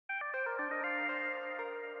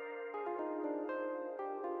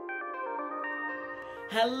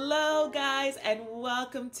Hello guys and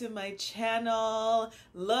welcome to my channel.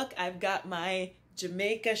 Look, I've got my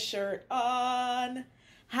Jamaica shirt on.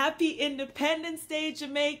 Happy Independence Day,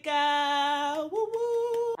 Jamaica! Woo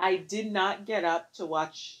woo! I did not get up to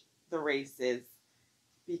watch the races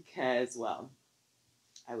because, well,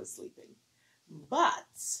 I was sleeping. But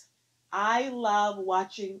I love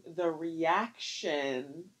watching the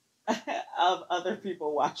reaction of other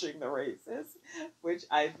people watching the races, which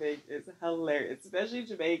I think is hilarious, especially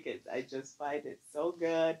Jamaicans. I just find it so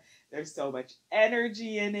good. There's so much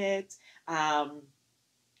energy in it.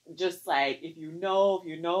 Just like if you know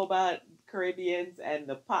about Caribbeans and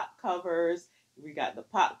the pot covers, we got the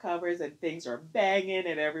pot covers and things are banging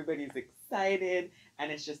and everybody's excited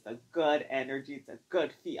and it's just a good energy. It's a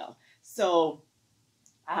good feel. So,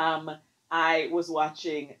 I was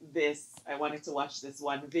watching this, I wanted to watch this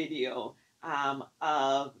one video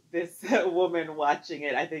of this woman watching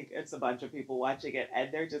it. I think it's a bunch of people watching it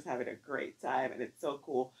and they're just having a great time and it's so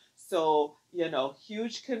cool. So, you know,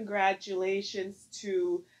 huge congratulations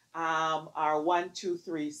to our 1, 2,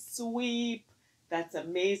 3 sweep. That's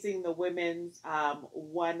amazing. The women's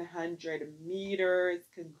 100 meters.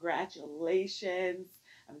 Congratulations.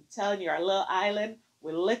 I'm telling you, our little island,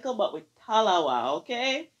 we lickle but we talawa,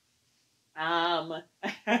 okay? I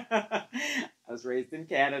was raised in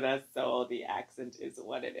Canada, so the accent is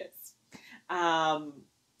what it is.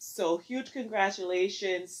 So huge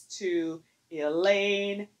congratulations to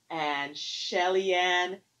Elaine and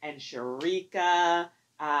Shelly-Ann and Sharika.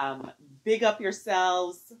 Big up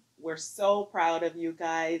yourselves. We're so proud of you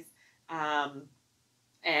guys. And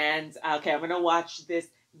okay, I'm going to watch this.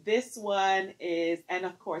 This one is, and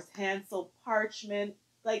of course, Hansel Parchment.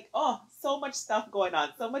 Like, oh, so much stuff going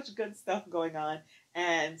on, so much good stuff going on,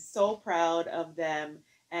 and so proud of them.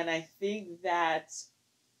 And I think that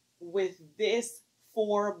with this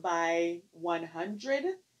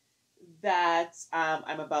 4x100 that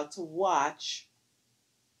I'm about to watch,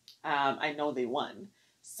 I know they won.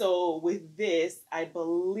 So with this, I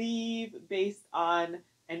believe based on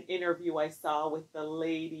an interview I saw with the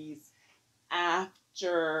ladies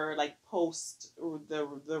after, like post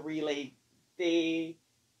the relay, they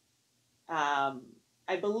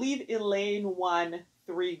I believe Elaine won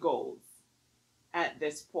 3 golds at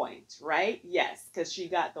this point, right? Yes, because she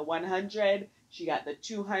got the 100, she got the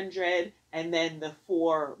 200, and then the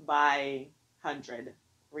 4x100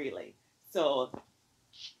 relay. So,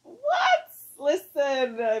 what?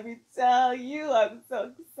 Listen, let me tell you, I'm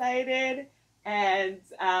so excited, and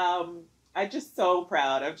I'm just so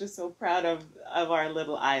proud. I'm just so proud of our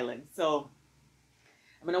little island. So,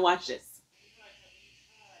 I'm going to watch this.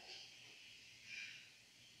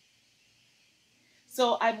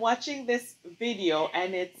 So I'm watching this video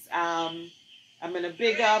and it's I'm gonna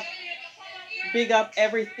big up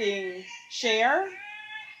everything share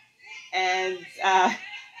and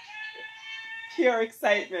pure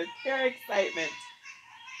excitement.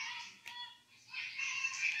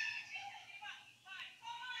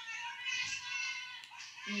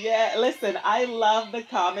 Yeah, listen, I love the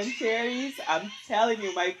commentaries. I'm telling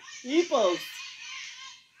you, my peoples.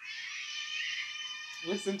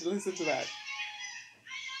 Listen to that.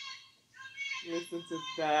 Listen to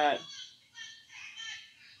that.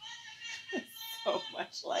 So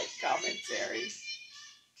much like commentary.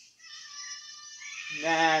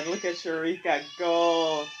 Man, look at Sharika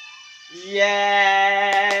go.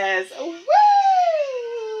 Yes. Woo!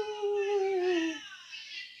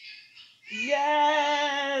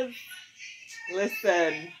 Yes.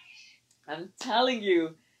 Listen, I'm telling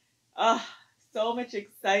you, so much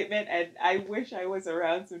excitement, and I wish I was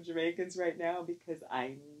around some Jamaicans right now because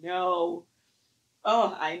I know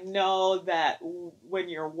that when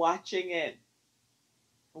you're watching it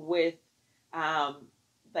with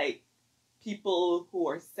like people who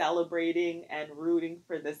are celebrating and rooting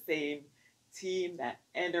for the same team, that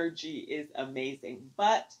energy is amazing.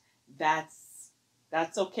 But that's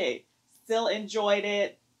okay. Still enjoyed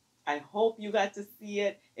it. I hope you got to see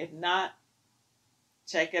it. If not,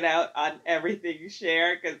 check it out on everything you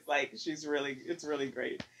share because like it's really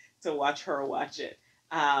great to watch her watch it.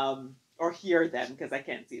 Or hear them because I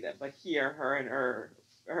can't see them, but hear her and her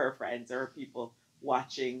friends or people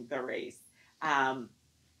watching the race. And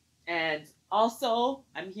also,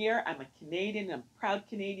 I'm here. I'm a Canadian. I'm a proud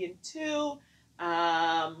Canadian too.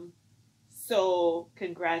 So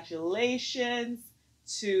congratulations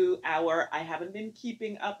to I haven't been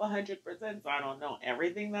keeping up 100%, so I don't know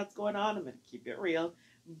everything that's going on. I'm going to keep it real.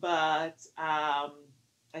 But I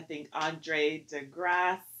think Andre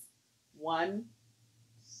DeGrasse won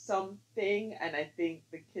something, and I think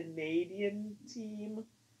the Canadian team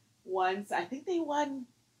won. So I think they won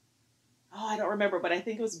oh, I don't remember, but I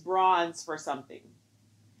think it was bronze for something.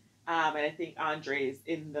 And I think Andre's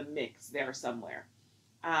in the mix there somewhere.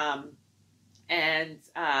 Um, and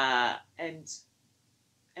uh, and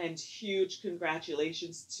and huge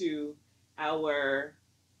congratulations to our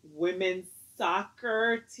women's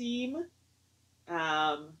soccer team.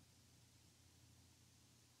 Um,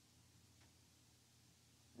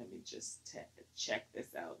 let me just check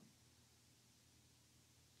this out.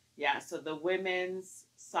 Yeah, so the women's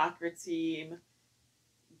soccer team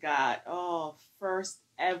got, oh, first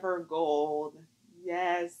ever gold.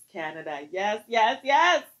 Yes, Canada. Yes, yes,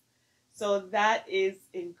 yes. So that is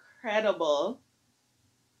incredible.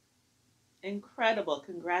 Incredible.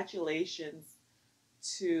 Congratulations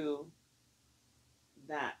to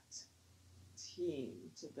that team,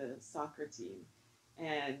 to the soccer team.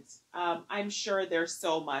 And I'm sure there's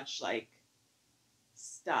so much like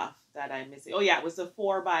stuff that I'm missing. Oh yeah, it was the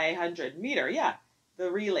 4x100 meter. Yeah, the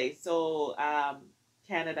relay. So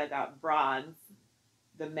Canada got bronze.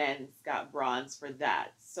 The men's got bronze for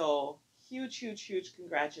that. So huge, huge, huge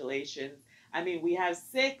congratulations. I mean, we have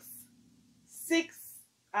six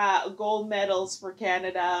gold medals for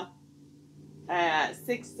Canada,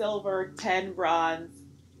 6 silver, 10 bronze.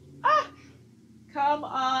 Ah, come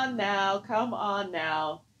on now, come on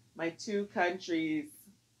now. My two countries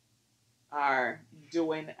are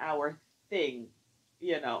doing our thing,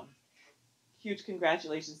 you know. Huge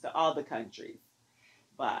congratulations to all the countries.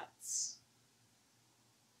 But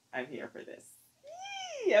I'm here for this.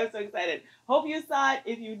 Yee! I'm so excited. Hope you saw it.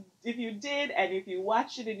 If you did, and if you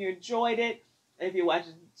watched it and you enjoyed it, if you watched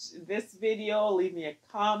this video, leave me a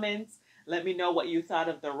comment. Let me know what you thought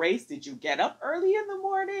of the race. Did you get up early in the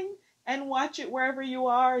morning and watch it wherever you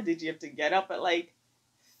are? Did you have to get up at like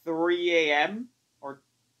 3 a.m. or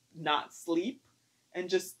not sleep and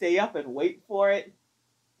just stay up and wait for it?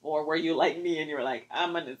 Or were you like me and you were like,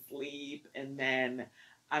 I'm going to sleep and then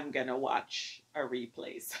I'm going to watch a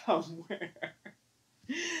replay somewhere?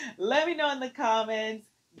 Let me know in the comments.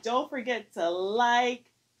 Don't forget to like,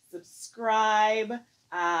 subscribe,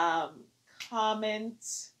 comment,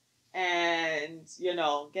 and, you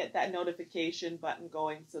know, get that notification button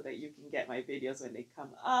going so that you can get my videos when they come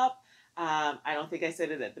up. I don't think I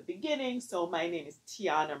said it at the beginning, so my name is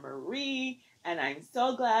Tiana Marie, and I'm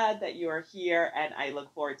so glad that you are here, and I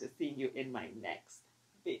look forward to seeing you in my next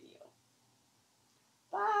video.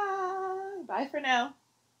 Bye! Bye for now.